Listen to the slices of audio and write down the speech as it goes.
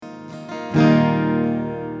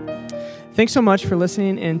Thanks so much for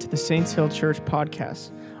listening in to the Saints Hill Church podcast.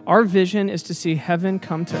 Our vision is to see heaven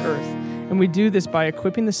come to earth, and we do this by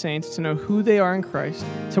equipping the saints to know who they are in Christ,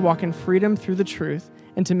 to walk in freedom through the truth,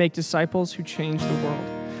 and to make disciples who change the world.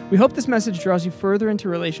 We hope this message draws you further into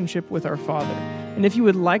relationship with our Father. And if you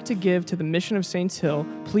would like to give to the mission of Saints Hill,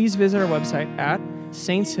 please visit our website at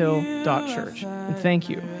saintshill.church. And thank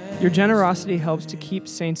you. Your generosity helps to keep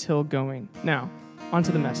Saints Hill going. Now, on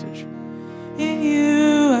to the message. In you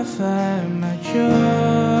I find my joy.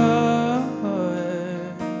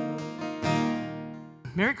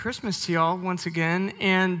 Merry Christmas to y'all once again.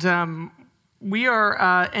 And we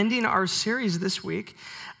are ending our series this week.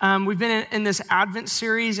 We've been in this Advent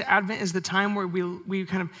series. Advent is the time where we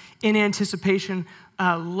kind of, in anticipation,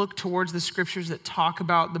 look towards the scriptures that talk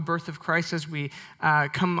about the birth of Christ as we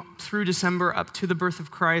come through December up to the birth of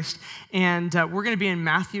Christ. And we're going to be in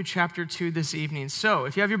Matthew chapter 2 this evening. So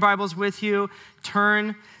if you have your Bibles with you,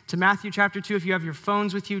 turn to Matthew chapter 2. If you have your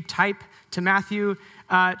phones with you, type to Matthew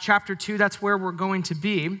chapter 2. That's where we're going to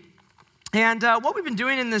be. And what we've been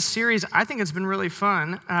doing in this series, I think it's been really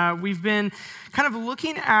fun. We've been kind of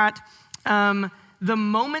looking at the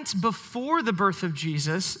moments before the birth of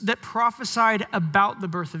Jesus that prophesied about the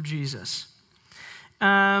birth of Jesus.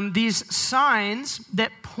 These signs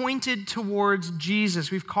that pointed towards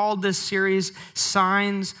Jesus. We've called this series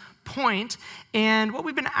Signs Point. And what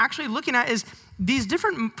we've been actually looking at is these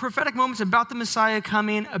different prophetic moments about the Messiah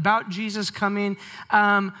coming, about Jesus coming.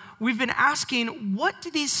 We've been asking, what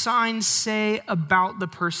do these signs say about the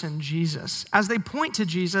person Jesus? As they point to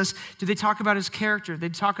Jesus, do they talk about his character? Do they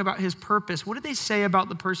talk about his purpose? What do they say about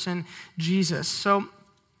the person Jesus? So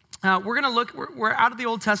we're going to look, we're out of the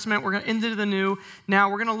Old Testament, we're going into the New. Now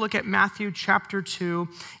we're going to look at Matthew chapter 2,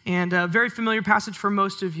 and a very familiar passage for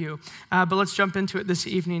most of you. But let's jump into it this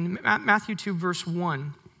evening. Matthew 2, verse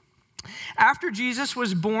 1. After Jesus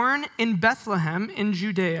was born in Bethlehem in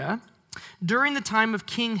Judea, during the time of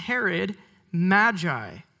King Herod,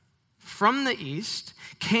 Magi from the east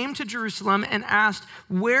came to Jerusalem and asked,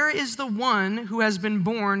 "Where is the one who has been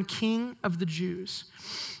born King of the Jews?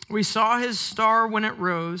 We saw his star when it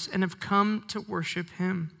rose and have come to worship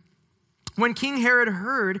him." When King Herod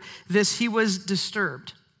heard this, he was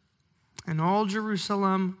disturbed, and all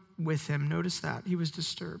Jerusalem with him. Notice that, he was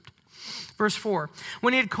disturbed. Verse 4,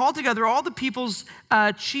 when he had called together all the people's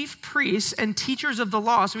chief priests and teachers of the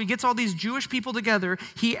law, so he gets all these Jewish people together,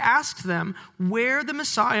 he asked them where the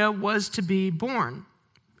Messiah was to be born.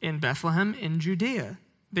 "In Bethlehem in Judea,"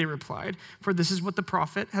 they replied, "for this is what the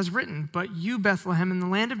prophet has written. But you, Bethlehem, in the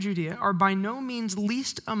land of Judea, are by no means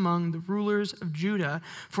least among the rulers of Judah,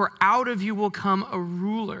 for out of you will come a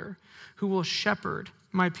ruler who will shepherd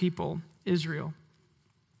my people, Israel."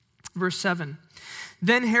 Verse 7,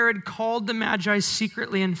 then Herod called the Magi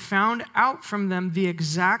secretly and found out from them the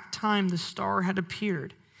exact time the star had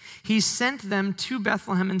appeared. He sent them to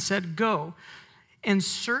Bethlehem and said, "Go and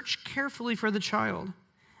search carefully for the child.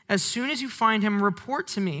 As soon as you find him, report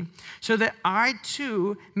to me, so that I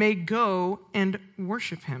too may go and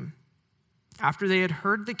worship him." After they had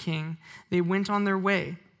heard the king, they went on their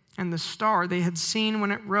way, and the star they had seen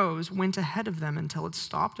when it rose went ahead of them until it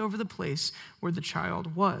stopped over the place where the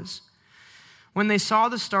child was. When they saw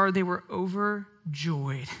the star, they were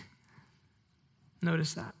overjoyed.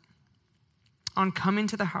 Notice that. On coming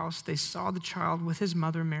to the house, they saw the child with his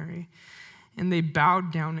mother Mary, and they bowed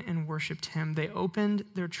down and worshiped him. They opened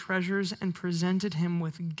their treasures and presented him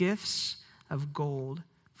with gifts of gold,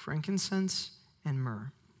 frankincense, and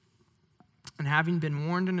myrrh. And having been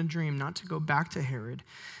warned in a dream not to go back to Herod,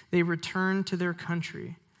 they returned to their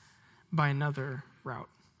country by another route.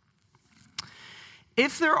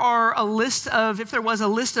 If there was a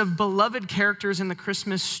list of beloved characters in the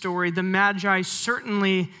Christmas story, the Magi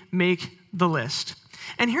certainly make the list.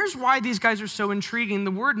 And here's why these guys are so intriguing.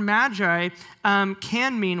 The word Magi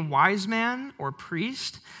can mean wise man or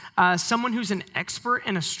priest, someone who's an expert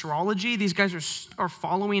in astrology. These guys are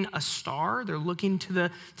following a star. They're looking to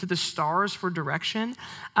the stars for direction.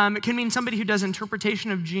 It can mean somebody who does interpretation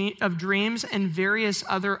of dreams and various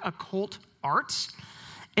other occult arts.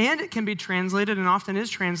 And it can be translated, and often is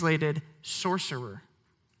translated, sorcerer.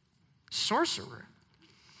 Sorcerer.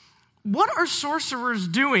 What are sorcerers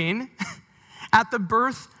doing at the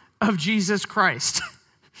birth of Jesus Christ?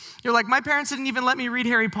 You're like, my parents didn't even let me read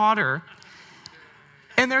Harry Potter.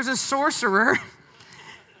 And there's a sorcerer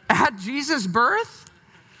at Jesus' birth?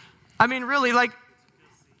 I mean, really,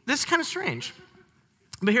 this is kind of strange.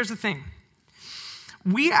 But here's the thing.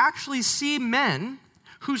 We actually see men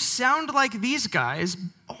who sound like these guys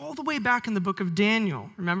all the way back in the book of Daniel.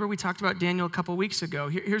 Remember, we talked about Daniel a couple weeks ago.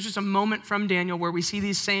 Here's just a moment from Daniel where we see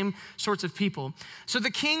these same sorts of people. So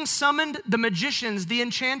the king summoned the magicians, the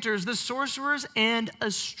enchanters, the sorcerers, and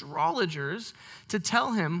astrologers to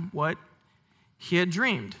tell him what he had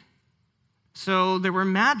dreamed. So there were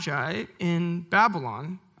magi in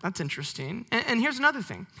Babylon. That's interesting. And here's another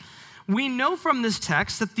thing. We know from this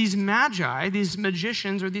text that these magi, these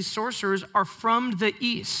magicians or these sorcerers, are from the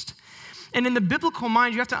east. And in the biblical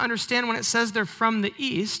mind, you have to understand when it says they're from the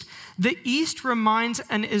east reminds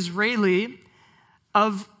an Israeli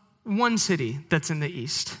of one city that's in the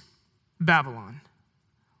east, Babylon,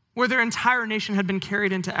 where their entire nation had been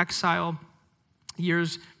carried into exile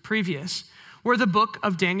years previous, where the book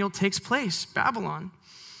of Daniel takes place, Babylon.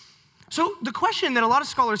 So the question that a lot of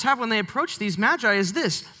scholars have when they approach these magi is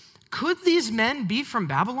this: could these men be from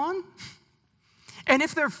Babylon? And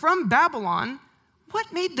if they're from Babylon,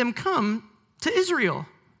 what made them come to Israel,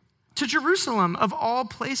 to Jerusalem of all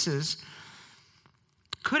places?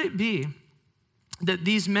 Could it be that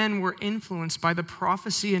these men were influenced by the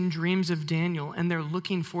prophecy and dreams of Daniel, and they're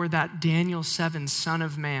looking for that Daniel 7 Son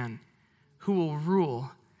of Man who will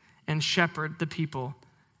rule and shepherd the people,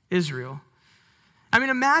 Israel? I mean,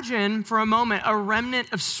 imagine for a moment a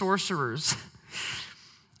remnant of sorcerers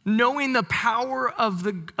knowing the power of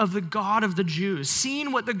the God of the Jews,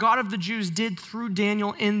 seeing what the God of the Jews did through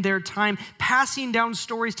Daniel in their time, passing down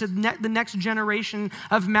stories to the next generation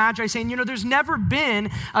of magi, saying, there's never been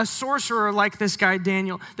a sorcerer like this guy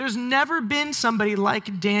Daniel. There's never been somebody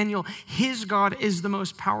like Daniel. His God is the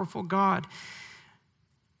most powerful God.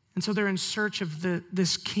 And so they're in search of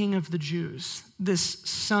this king of the Jews, this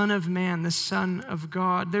Son of Man, this Son of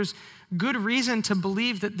God. There's good reason to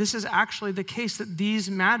believe that this is actually the case, that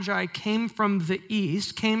these magi came from the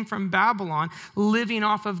east, came from Babylon, living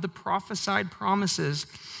off of the prophesied promises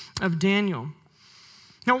of Daniel.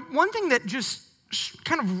 Now, one thing that just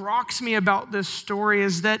kind of rocks me about this story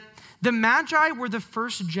is that the magi were the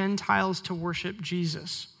first Gentiles to worship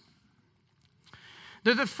Jesus.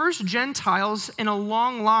 They're the first Gentiles in a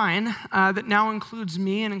long line that now includes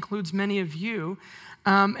me and includes many of you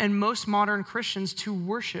and most modern Christians to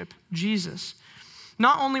worship Jesus.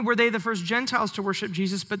 Not only were they the first Gentiles to worship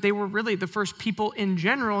Jesus, but they were really the first people in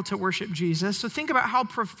general to worship Jesus. So think about how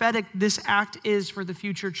prophetic this act is for the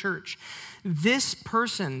future church. This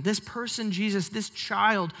person, Jesus, this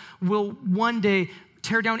child will one day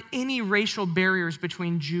tear down any racial barriers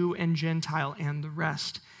between Jew and Gentile and the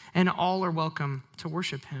rest. And all are welcome to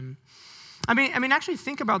worship him. I mean, actually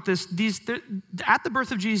think about this. At the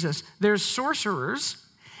birth of Jesus, there's sorcerers,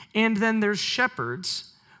 and then there's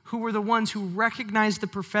shepherds who were the ones who recognized the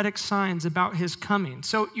prophetic signs about his coming.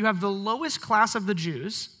 So you have the lowest class of the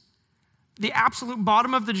Jews, the absolute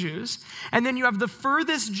bottom of the Jews, and then you have the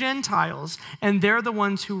furthest Gentiles, and they're the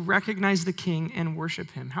ones who recognize the king and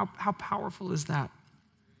worship him. How powerful is that?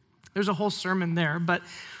 There's a whole sermon there, but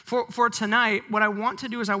for tonight, what I want to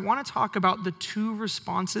do is I want to talk about the two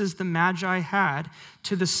responses the Magi had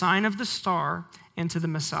to the sign of the star and to the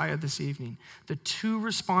Messiah this evening. The two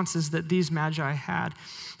responses that these Magi had.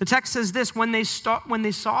 The text says this: when they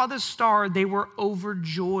saw the star, they were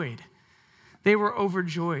overjoyed. They were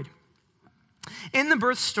overjoyed. In the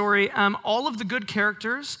birth story, all of the good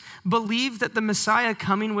characters believe that the Messiah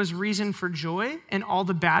coming was reason for joy, and all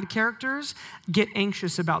the bad characters get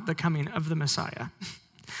anxious about the coming of the Messiah.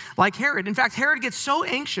 Like Herod. In fact, Herod gets so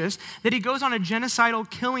anxious that he goes on a genocidal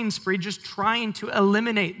killing spree just trying to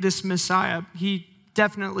eliminate this Messiah. He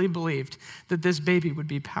definitely believed that this baby would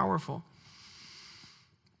be powerful.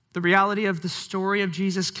 The reality of the story of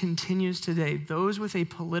Jesus continues today. Those with a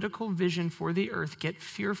political vision for the earth get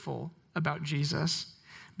fearful about Jesus,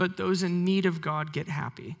 but those in need of God get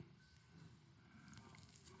happy.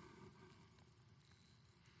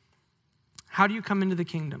 How do you come into the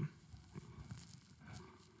kingdom?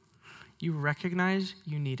 You recognize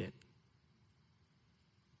you need it.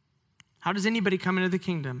 How does anybody come into the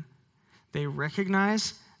kingdom? They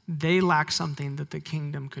recognize they lack something that the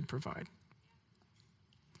kingdom could provide.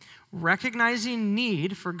 Recognizing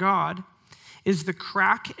need for God is the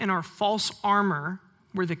crack in our false armor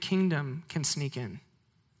where the kingdom can sneak in.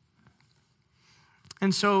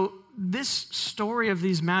 And so this story of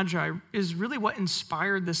these Magi is really what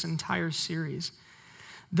inspired this entire series.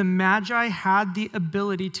 The Magi had the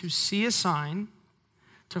ability to see a sign,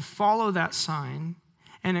 to follow that sign,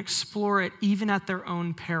 and explore it even at their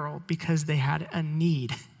own peril because they had a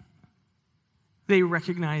need. They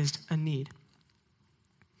recognized a need.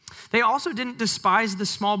 They also didn't despise the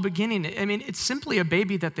small beginning. I mean, it's simply a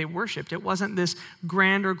baby that they worshiped. It wasn't this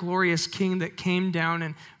grand or glorious king that came down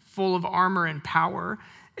and full of armor and power.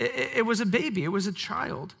 It was a baby. It was a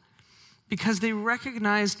child. Because they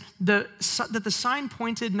recognized that the sign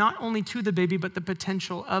pointed not only to the baby, but the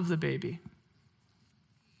potential of the baby.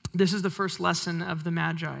 This is the first lesson of the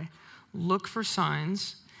Magi. Look for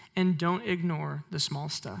signs and don't ignore the small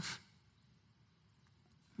stuff.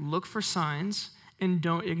 Look for signs and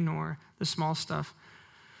don't ignore the small stuff.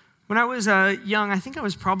 When I was young, I think I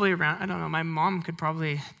was probably around, I don't know, my mom could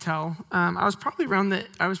probably tell. I was probably around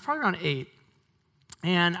 8.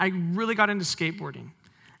 And I really got into skateboarding.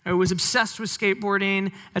 I was obsessed with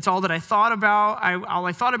skateboarding. That's all that I thought about. All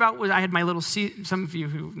I thought about was I had my little, some of you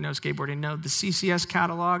who know skateboarding know the CCS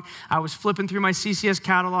catalog. I was flipping through my CCS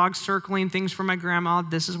catalog, circling things for my grandma.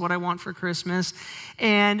 This is what I want for Christmas.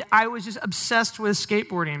 And I was just obsessed with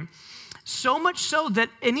skateboarding. So much so that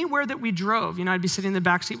anywhere that we drove, I'd be sitting in the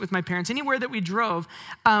back seat with my parents. Anywhere that we drove,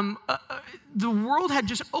 the world had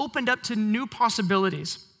just opened up to new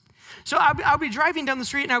possibilities. So I'd be driving down the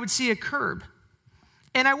street and I would see a curb.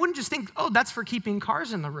 And I wouldn't just think, oh, that's for keeping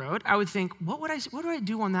cars in the road. I would think, what do I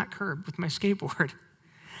do on that curb with my skateboard?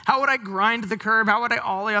 How would I grind the curb? How would I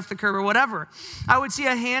ollie off the curb or whatever? I would see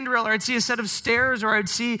a handrail, or I'd see a set of stairs, or I'd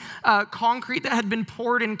see concrete that had been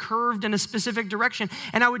poured and curved in a specific direction.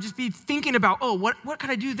 And I would just be thinking about, oh, what could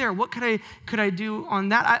I do there? What could I do on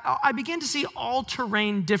that? I began to see all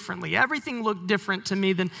terrain differently. Everything looked different to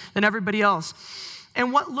me than everybody else.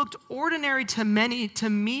 And what looked ordinary to many, to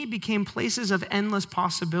me, became places of endless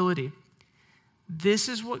possibility. This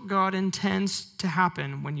is what God intends to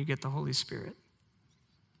happen when you get the Holy Spirit.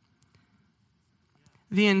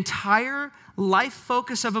 The entire life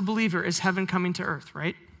focus of a believer is heaven coming to earth,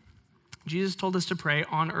 right? Jesus told us to pray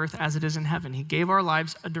on earth as it is in heaven. He gave our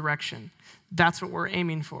lives a direction. That's what we're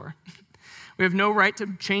aiming for. We have no right to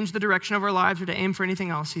change the direction of our lives or to aim for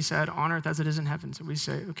anything else. He said, on earth as it is in heaven. So we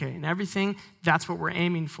say, okay, in everything, that's what we're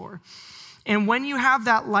aiming for. And when you have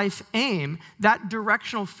that life aim, that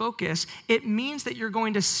directional focus, it means that you're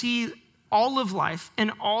going to see all of life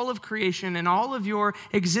and all of creation and all of your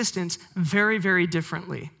existence very, very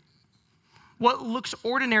differently. What looks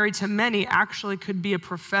ordinary to many actually could be a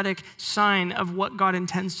prophetic sign of what God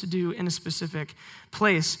intends to do in a specific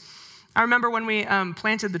place. I remember when we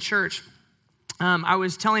planted the church, I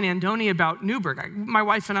was telling Andoni about Newberg. My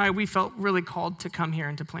wife and I, we felt really called to come here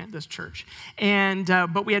and to plant this church.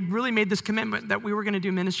 But we had really made this commitment that we were going to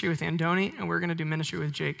do ministry with Andoni and we were going to do ministry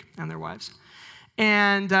with Jake and their wives.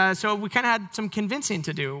 And so we kind of had some convincing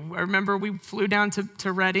to do. I remember we flew down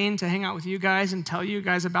to Reading to hang out with you guys and tell you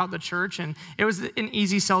guys about the church. And it was an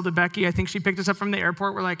easy sell to Becky. I think she picked us up from the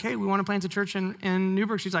airport. We're like, hey, we want to plant a church in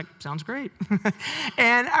Newberg. She's like, sounds great.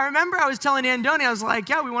 And I remember I was telling Andoni, I was like,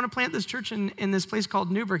 yeah, we want to plant this church in this place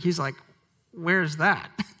called Newberg. He's like, where's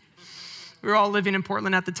that? We were all living in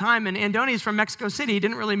Portland at the time, and Andoni's from Mexico City. He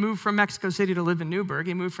didn't really move from Mexico City to live in Newberg.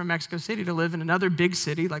 He moved from Mexico City to live in another big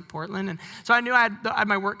city like Portland, and so I knew I had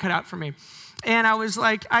my work cut out for me. And I was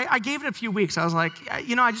like, I gave it a few weeks. I was like, I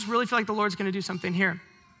just really feel like the Lord's going to do something here.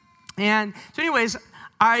 And so anyways,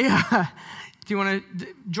 do you want to,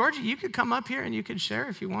 Georgie, you could come up here and you could share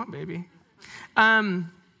if you want, baby.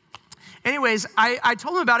 Anyways, I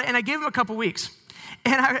told him about it, and I gave him a couple weeks.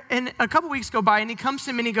 And a couple weeks go by, and he comes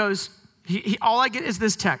to me and he goes, all I get is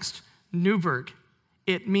this text, Newberg.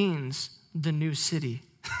 It means the new city.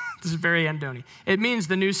 This is very Andoni. It means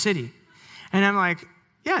the new city. And I'm like,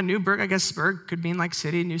 yeah, Newberg, I guess Berg could mean like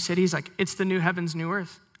city, new city. He's like, it's the new heavens, new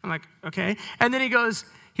earth. I'm like, okay. And then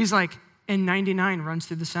he's like, and 99 runs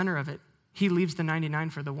through the center of it. He leaves the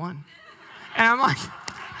 99 for the 1. And I'm like,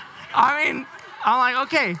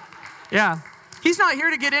 okay, yeah. He's not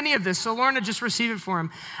here to get any of this, so Lorna, just receive it for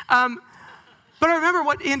him. But I remember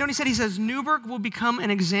what Andoni said. He says, Newberg will become an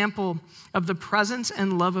example of the presence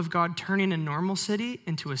and love of God turning a normal city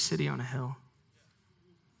into a city on a hill.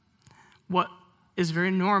 What is very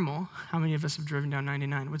normal, how many of us have driven down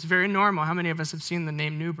 99? What's very normal, how many of us have seen the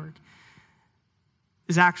name Newberg,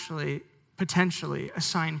 is actually potentially a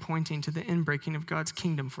sign pointing to the inbreaking of God's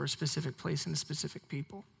kingdom for a specific place and a specific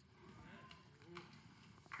people.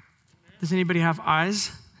 Does anybody have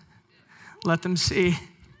eyes? Let them see.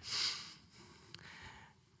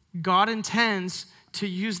 God intends to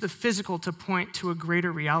use the physical to point to a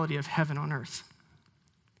greater reality of heaven on earth.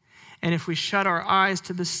 And if we shut our eyes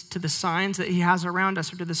to the signs that he has around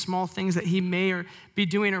us or to the small things that he may be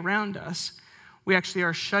doing around us, we actually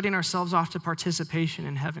are shutting ourselves off to participation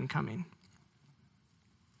in heaven coming.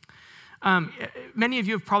 Many of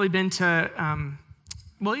you have probably been to,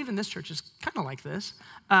 even this church is kind of like this.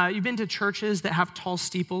 You've been to churches that have tall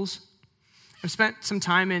steeples. I've spent some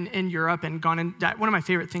time in Europe and gone in. One of my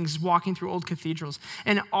favorite things is walking through old cathedrals.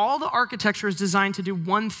 And all the architecture is designed to do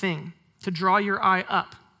one thing, to draw your eye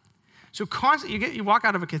up. So constantly, you walk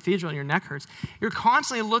out of a cathedral and your neck hurts. You're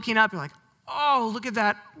constantly looking up. You're like, oh, look at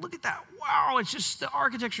that. Look at that. Wow, it's just, the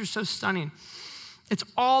architecture is so stunning. It's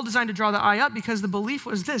all designed to draw the eye up because the belief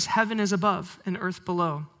was this: heaven is above and earth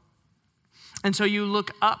below. And so you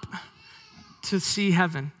look up to see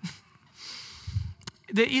heaven.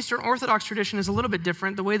 The Eastern Orthodox tradition is a little bit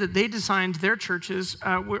different. The way that they designed their churches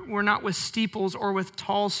were not with steeples or with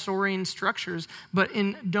tall soaring structures, but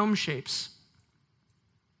in dome shapes.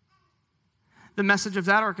 The message of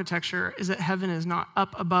that architecture is that heaven is not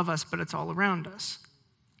up above us, but it's all around us.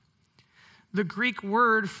 The Greek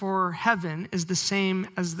word for heaven is the same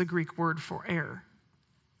as the Greek word for air.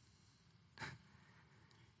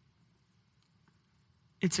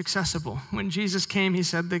 It's accessible. When Jesus came, he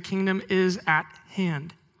said, the kingdom is at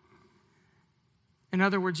hand. In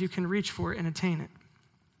other words, you can reach for it and attain it.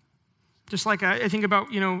 Just like I think about,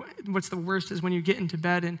 what's the worst is when you get into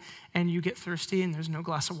bed and you get thirsty and there's no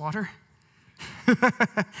glass of water.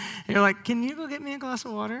 You're like, can you go get me a glass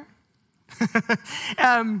of water?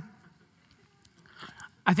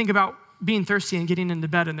 I think about being thirsty and getting into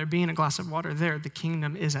bed and there being a glass of water there. The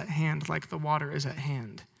kingdom is at hand, like the water is at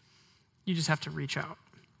hand. You just have to reach out.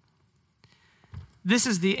 This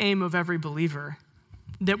is the aim of every believer,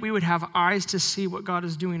 that we would have eyes to see what God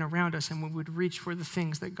is doing around us and we would reach for the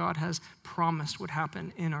things that God has promised would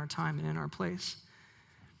happen in our time and in our place.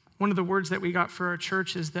 One of the words that we got for our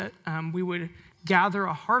church is that we would gather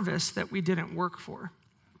a harvest that we didn't work for.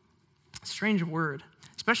 Strange word,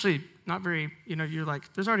 especially not very, you're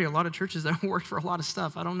like, there's already a lot of churches that work for a lot of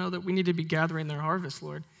stuff. I don't know that we need to be gathering their harvest,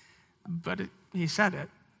 Lord. But he said it.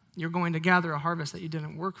 You're going to gather a harvest that you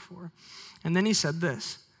didn't work for. And then he said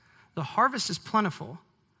this: the harvest is plentiful,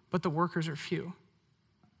 but the workers are few.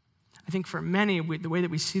 I think for many, the way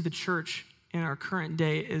that we see the church in our current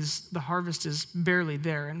day is the harvest is barely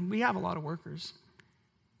there, and we have a lot of workers.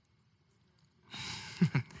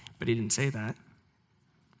 But he didn't say that.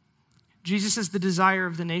 Jesus is the desire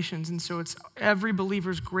of the nations, and so it's every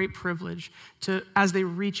believer's great privilege to, as they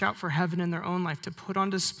reach out for heaven in their own life, to put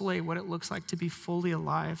on display what it looks like to be fully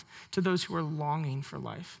alive to those who are longing for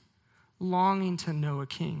life, longing to know a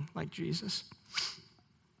king like Jesus.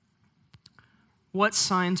 What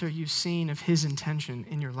signs are you seeing of his intention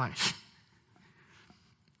in your life?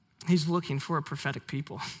 He's looking for a prophetic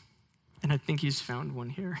people, and I think he's found one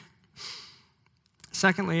here.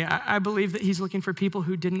 Secondly, I believe that he's looking for people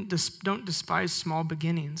who don't despise small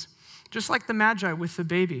beginnings. Just like the Magi with the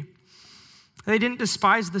baby. They didn't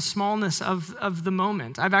despise the smallness of the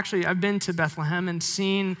moment. I've been to Bethlehem and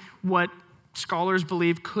seen what scholars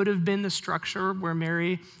believe could have been the structure where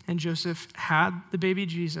Mary and Joseph had the baby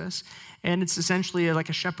Jesus. And it's essentially like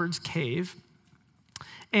a shepherd's cave.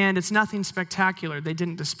 And it's nothing spectacular. They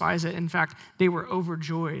didn't despise it. In fact, they were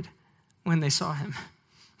overjoyed when they saw him.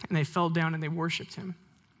 And they fell down and they worshiped him.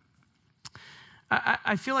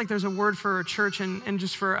 I feel like there's a word for a church and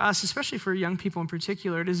just for us, especially for young people in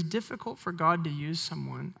particular. It is difficult for God to use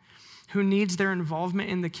someone who needs their involvement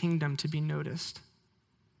in the kingdom to be noticed.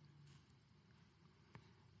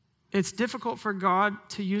 It's difficult for God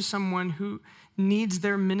to use someone who needs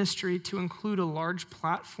their ministry to include a large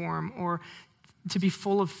platform or to be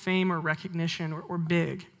full of fame or recognition or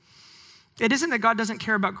big. It isn't that God doesn't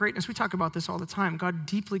care about greatness. We talk about this all the time. God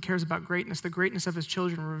deeply cares about greatness. The greatness of his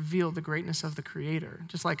children reveal the greatness of the Creator.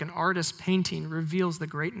 Just like an artist painting reveals the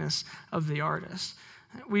greatness of the artist.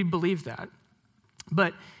 We believe that.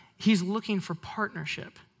 But he's looking for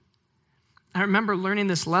partnership. I remember learning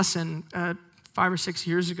this lesson 5 or 6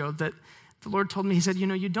 years ago that the Lord told me, he said,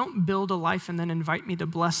 you don't build a life and then invite me to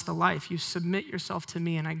bless the life. You submit yourself to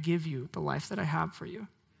me and I give you the life that I have for you.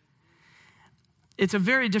 It's a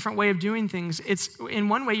very different way of doing things. It's in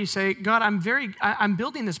one way you say, God, I'm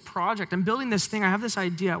building this project. I'm building this thing. I have this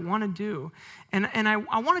idea I want to do. And I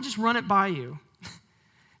want to just run it by you.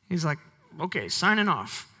 He's like, okay, signing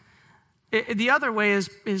off. The other way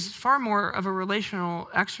is far more of a relational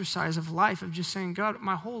exercise of life, of just saying, God,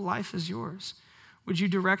 my whole life is yours. Would you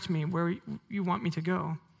direct me where you want me to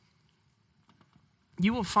go?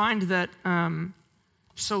 You will find that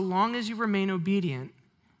so long as you remain obedient,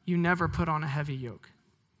 you never put on a heavy yoke.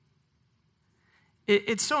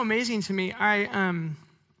 It's so amazing to me.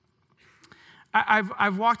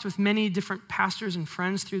 I've walked with many different pastors and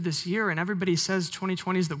friends through this year, and everybody says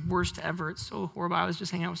 2020 is the worst ever. It's so horrible. I was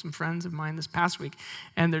just hanging out with some friends of mine this past week,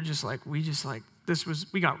 and they're just like, we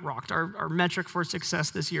got rocked. Our metric for success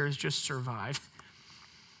this year is just survive.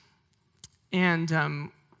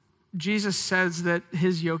 And Jesus says that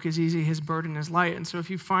his yoke is easy, his burden is light. And so if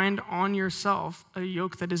you find on yourself a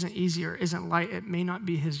yoke that isn't easy or isn't light, it may not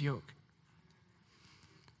be his yoke.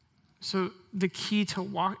 So the key to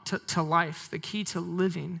life, the key to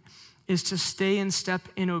living, is to stay in step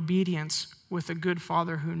in obedience with a good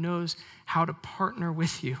Father who knows how to partner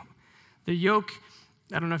with you. The yoke,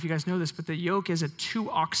 I don't know if you guys know this, but the yoke is a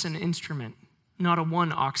 2-oxen instrument, not a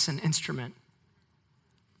 1-oxen instrument.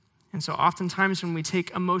 And so oftentimes when we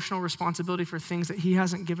take emotional responsibility for things that he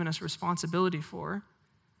hasn't given us responsibility for,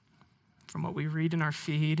 from what we read in our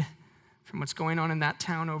feed, from what's going on in that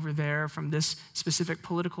town over there, from this specific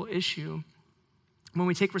political issue, when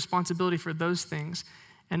we take responsibility for those things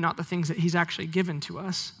and not the things that he's actually given to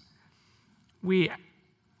us, we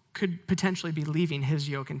could potentially be leaving his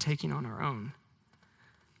yoke and taking on our own.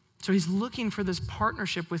 So he's looking for this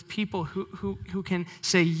partnership with people who can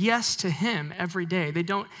say yes to him every day. They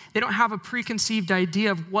don't have a preconceived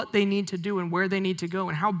idea of what they need to do and where they need to go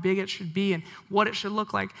and how big it should be and what it should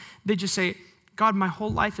look like. They just say, God, my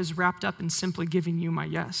whole life is wrapped up in simply giving you my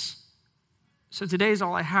yes. So today is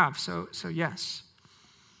all I have, so yes.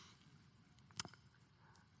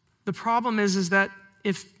 The problem is that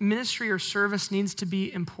if ministry or service needs to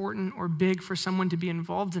be important or big for someone to be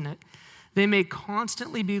involved in it, they may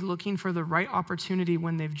constantly be looking for the right opportunity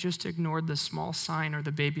when they've just ignored the small sign or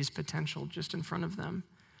the baby's potential just in front of them.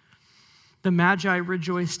 The Magi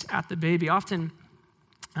rejoiced at the baby. Often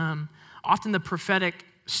the prophetic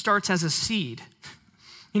starts as a seed.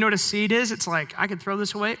 You know what a seed is? It's like, I could throw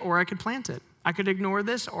this away or I could plant it. I could ignore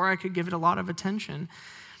this or I could give it a lot of attention.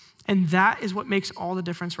 And that is what makes all the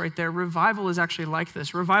difference right there. Revival is actually like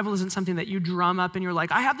this. Revival isn't something that you drum up and you're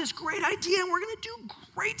like, I have this great idea and we're going to do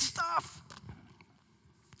great stuff.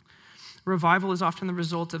 Revival is often the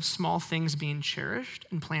result of small things being cherished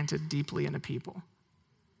and planted deeply in a people.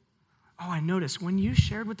 Oh, I noticed when you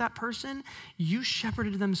shared with that person, you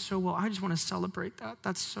shepherded them so well. I just want to celebrate that.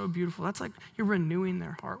 That's so beautiful. That's like you're renewing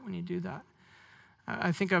their heart when you do that.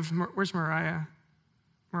 I think of, where's Mariah?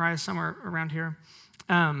 Mariah's somewhere around here.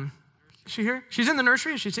 Is she here? She's in the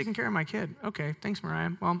nursery. She's taking care of my kid. Okay, thanks,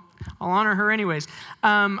 Mariah. Well, I'll honor her anyways.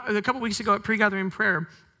 A couple weeks ago at pre-gathering prayer,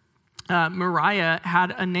 Mariah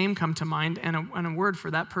had a name come to mind and a word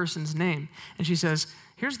for that person's name. And she says,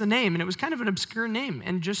 here's the name. And it was kind of an obscure name.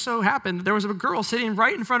 And just so happened, there was a girl sitting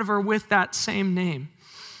right in front of her with that same name.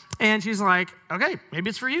 And she's like, okay, maybe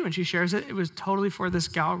it's for you. And she shares it. It was totally for this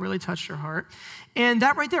gal, really touched her heart. And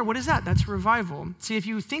that right there, what is that? That's revival. See, if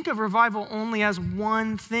you think of revival only as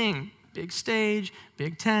one thing, big stage,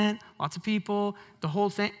 big tent, lots of people, the whole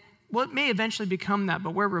thing, well, it may eventually become that,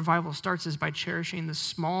 but where revival starts is by cherishing the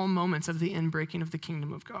small moments of the inbreaking of the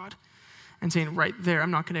kingdom of God and saying, right there,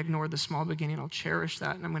 I'm not going to ignore the small beginning. I'll cherish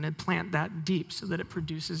that, and I'm going to plant that deep so that it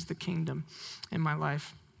produces the kingdom in my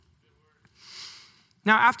life.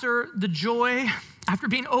 Now, after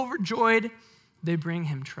being overjoyed, they bring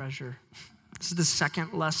him treasure. This is the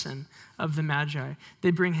second lesson of the Magi. They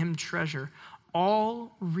bring him treasure.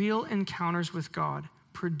 All real encounters with God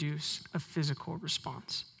produce a physical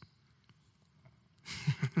response.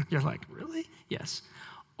 You're like, really? Yes.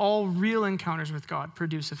 All real encounters with God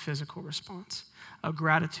produce a physical response, a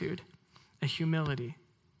gratitude, a humility,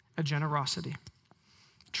 a generosity,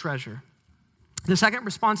 treasure. The second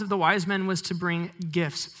response of the wise men was to bring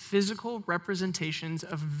gifts, physical representations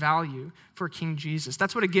of value for King Jesus.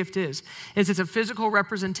 That's what a gift is. It's a physical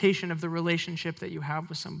representation of the relationship that you have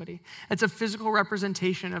with somebody. It's a physical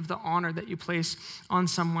representation of the honor that you place on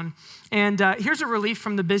someone. And here's a relief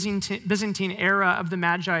from the Byzantine era of the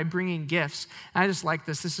Magi bringing gifts. And I just like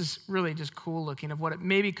this. This is really just cool looking of what it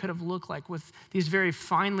maybe could have looked like with these very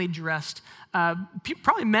finely dressed,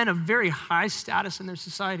 probably men of very high status in their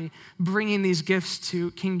society, bringing these gifts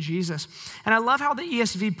to King Jesus. And I love how the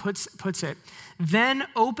ESV puts it. Then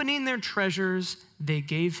opening their treasures, they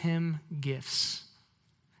gave him gifts.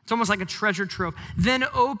 It's almost like a treasure trove. Then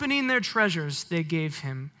opening their treasures, they gave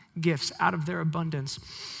him gifts out of their abundance.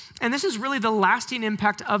 And this is really the lasting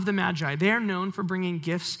impact of the Magi. They are known for bringing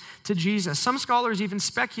gifts to Jesus. Some scholars even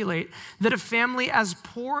speculate that a family as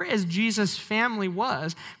poor as Jesus' family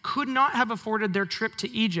was could not have afforded their trip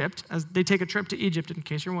to Egypt, as they take a trip to Egypt, in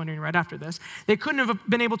case you're wondering right after this. They couldn't have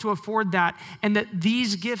been able to afford that, and that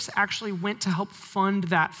these gifts actually went to help fund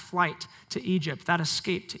that flight to Egypt, that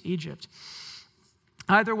escape to Egypt.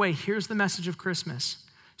 Either way, here's the message of Christmas.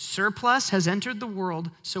 Surplus has entered the world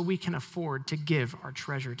so we can afford to give our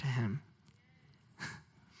treasure to him.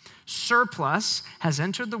 Surplus has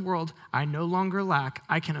entered the world. I no longer lack.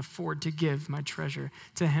 I can afford to give my treasure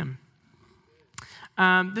to him.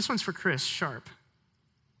 This one's for Chris Sharp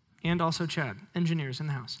and also Chad, engineers in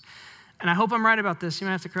the house. And I hope I'm right about this. You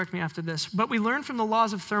might have to correct me after this. But we learned from the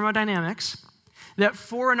laws of thermodynamics that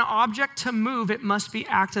for an object to move, it must be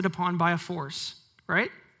acted upon by a force, right?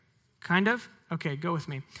 Kind of? Okay, go with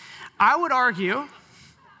me. I would argue,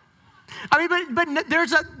 but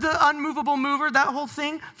there's the unmovable mover, that whole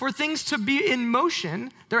thing. For things to be in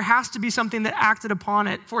motion, there has to be something that acted upon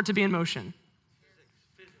it for it to be in motion.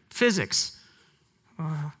 Physics.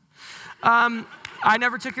 I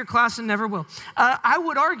never took your class and never will. I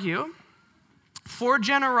would argue, for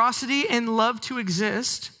generosity and love to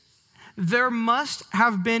exist, there must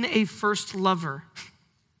have been a first lover.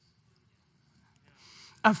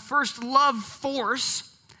 A first love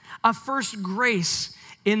force, a first grace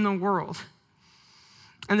in the world.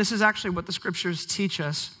 And this is actually what the scriptures teach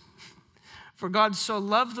us. For God so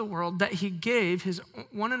loved the world that he gave his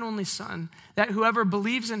one and only Son, that whoever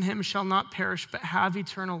believes in him shall not perish but have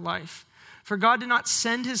eternal life. For God did not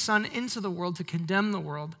send his Son into the world to condemn the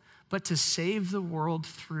world, but to save the world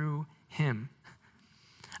through him.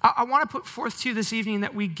 I want to put forth to you this evening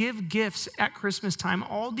that we give gifts at Christmas time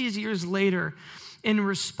all these years later in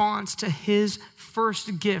response to his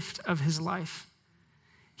first gift of his life.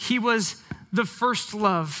 He was the first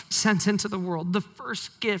love sent into the world, the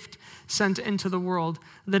first gift sent into the world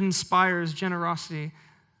that inspires generosity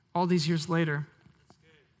all these years later.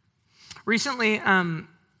 Recently, an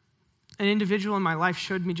individual in my life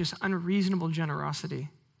showed me just unreasonable generosity.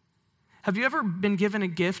 Have you ever been given a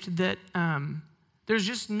gift that there's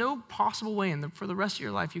just no possible way for the rest of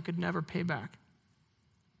your life you could never pay back?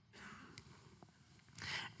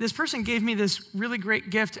 This person gave me this really great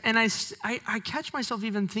gift, and I catch myself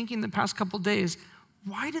even thinking the past couple days,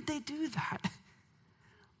 why did they do that?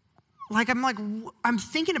 I'm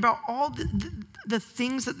thinking about all the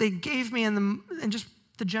things that they gave me and just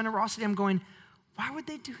the generosity. I'm going, why would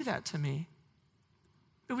they do that to me?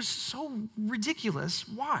 It was so ridiculous.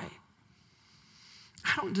 Why?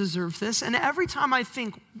 I don't deserve this. And every time I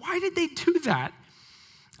think, why did they do that?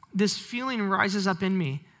 This feeling rises up in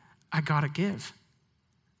me. I gotta give.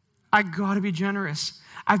 I gotta be generous.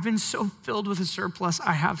 I've been so filled with a surplus,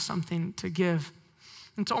 I have something to give.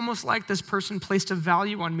 It's almost like this person placed a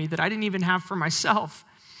value on me that I didn't even have for myself.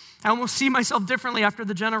 I almost see myself differently after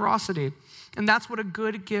the generosity. And that's what a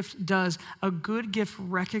good gift does. A good gift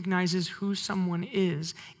recognizes who someone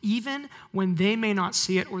is, even when they may not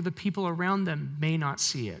see it or the people around them may not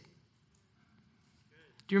see it.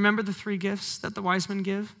 Do you remember the 3 gifts that the wise men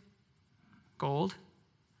give? Gold,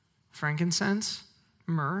 frankincense,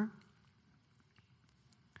 myrrh.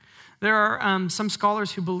 There are some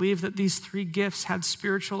scholars who believe that these 3 gifts had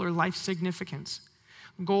spiritual or life significance.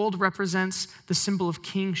 Gold represents the symbol of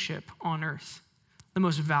kingship on earth, the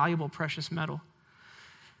most valuable precious metal.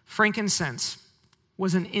 Frankincense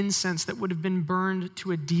was an incense that would have been burned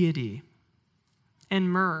to a deity.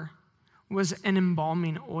 And myrrh was an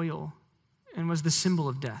embalming oil and was the symbol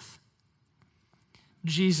of death.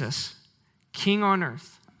 Jesus, king on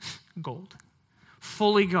earth, gold.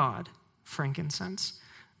 Fully God, frankincense.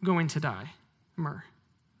 Going to die, myrrh.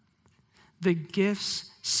 The gifts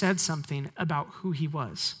said something about who he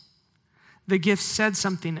was. The gifts said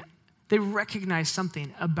something, they recognized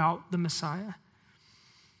something about the Messiah.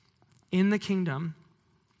 In the kingdom,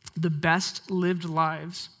 the best lived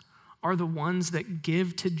lives are the ones that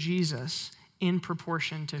give to Jesus in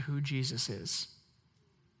proportion to who Jesus is.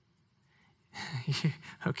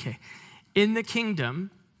 Okay. In the kingdom,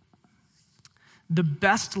 the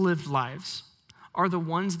best lived lives are the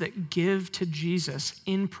ones that give to Jesus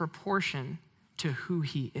in proportion to who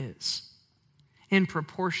he is, in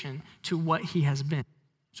proportion to what he has been.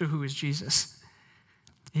 So who is Jesus?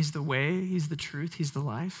 He's the way, he's the truth, he's the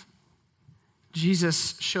life.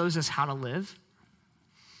 Jesus shows us how to live.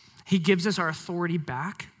 He gives us our authority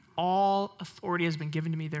back. All authority has been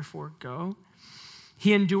given to me, therefore go.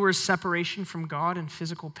 He endures separation from God and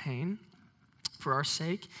physical pain for our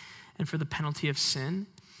sake and for the penalty of sin.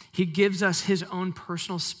 He gives us his own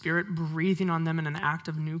personal spirit, breathing on them in an act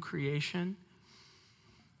of new creation.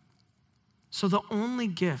 So the only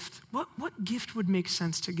gift, what gift would make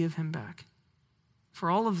sense to give him back?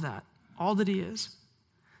 For all of that, all that he is,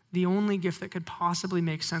 the only gift that could possibly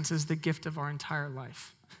make sense is the gift of our entire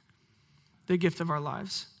life, the gift of our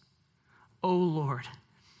lives. Oh Lord,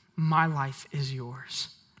 my life is yours.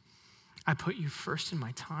 I put you first in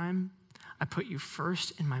my time. I put you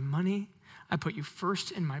first in my money. I put you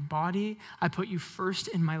first in my body. I put you first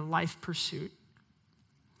in my life pursuit.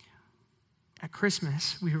 At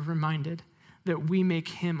Christmas, we are reminded that we make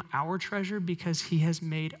him our treasure because he has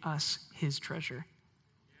made us his treasure.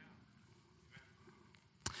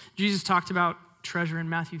 Jesus talked about treasure in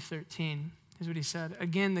Matthew 13. Here's what he said.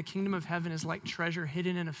 Again, the kingdom of heaven is like treasure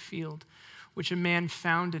hidden in a field, which a man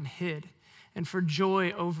found and hid. And for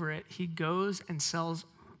joy over it, he goes and sells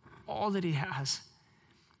all that he has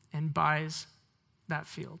and buys that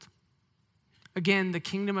field. Again, the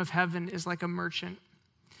kingdom of heaven is like a merchant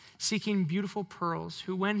seeking beautiful pearls,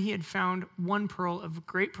 who when he had found one pearl of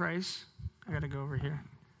great price, I gotta go over here,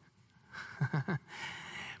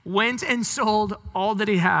 went and sold all that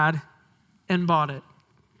he had and bought it.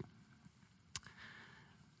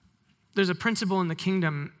 There's a principle in the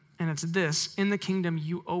kingdom, and it's this: in the kingdom,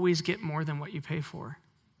 you always get more than what you pay for.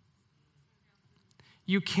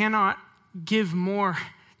 You cannot give more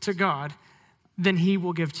to God than he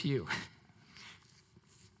will give to you.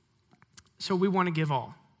 So we want to give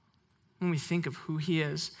all. When we think of who he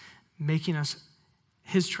is, making us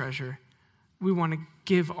his treasure, we want to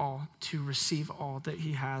give all to receive all that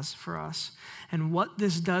he has for us. And what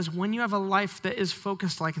this does, when you have a life that is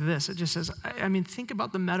focused like this, it just says, think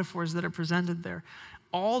about the metaphors that are presented there.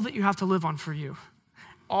 All that you have to live on for you.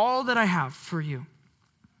 All that I have for you.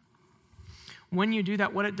 When you do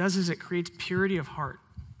that, what it does is it creates purity of heart.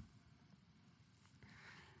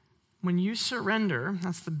 When you surrender,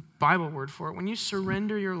 that's the Bible word for it, when you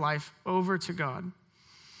surrender your life over to God,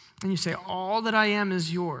 and you say, all that I am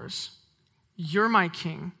is yours, you're my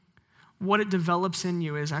king, what it develops in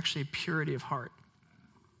you is actually purity of heart.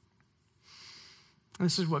 And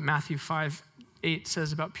this is what Matthew 5:8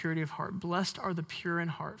 says about purity of heart. Blessed are the pure in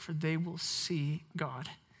heart, for they will see God.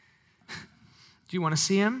 Do you want to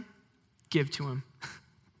see him? Give to him.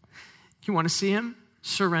 You want to see him?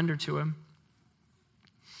 Surrender to him.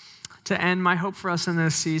 To end, my hope for us in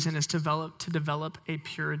this season is to develop a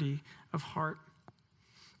purity of heart.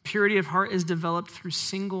 Purity of heart is developed through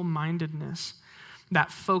single-mindedness.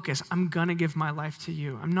 That focus, I'm going to give my life to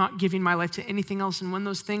you. I'm not giving my life to anything else. And when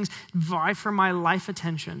those things vie for my life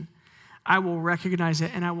attention, I will recognize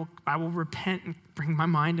it and I will repent and bring my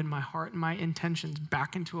mind and my heart and my intentions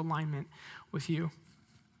back into alignment with you.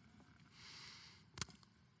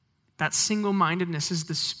 That single-mindedness is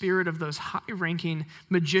the spirit of those high-ranking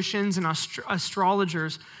magicians and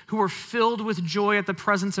astrologers who were filled with joy at the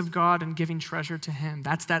presence of God and giving treasure to him.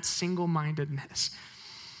 That's that single-mindedness.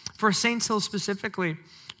 For Saints Hill specifically,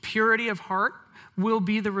 purity of heart will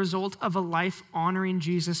be the result of a life honoring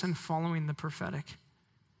Jesus and following the prophetic.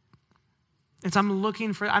 You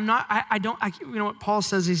know what Paul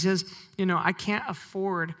says? He says, I can't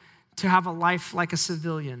afford to have a life like a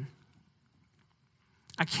civilian.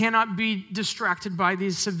 I cannot be distracted by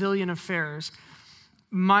these civilian affairs.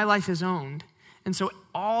 My life is owned. And so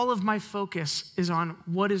all of my focus is on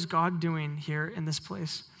what is God doing here in this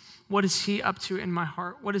place? What is he up to in my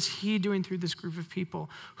heart? What is he doing through this group of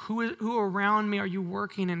people? Who around me are you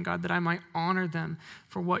working in, God, that I might honor them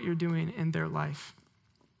for what you're doing in their life?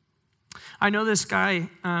 I know this guy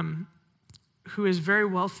who is very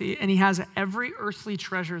wealthy, and he has every earthly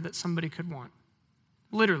treasure that somebody could want.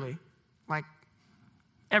 Literally, like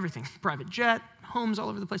everything. Private jet, homes all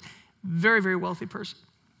over the place. Very, very wealthy person.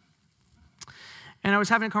 And I was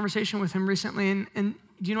having a conversation with him recently, and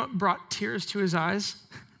do you know what brought tears to his eyes?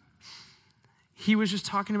 He was just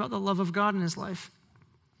talking about the love of God in his life.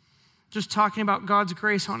 Just talking about God's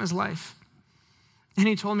grace on his life. And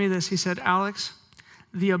he told me this. He said, Alex,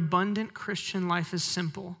 the abundant Christian life is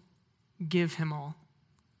simple. Give him all.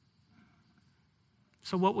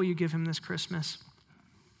 So what will you give him this Christmas?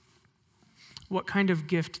 What kind of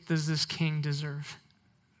gift does this king deserve?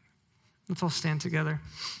 Let's all stand together.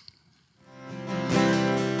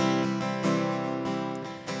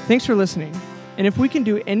 Thanks for listening. And if we can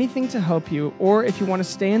do anything to help you, or if you want to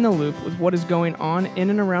stay in the loop with what is going on in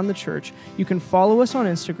and around the church, you can follow us on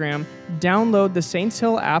Instagram, download the Saints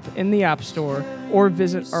Hill app in the App Store, or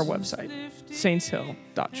visit our website,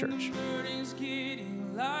 saintshill.church.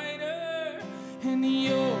 And the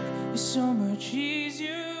yoke is so much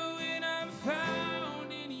easier when I'm found.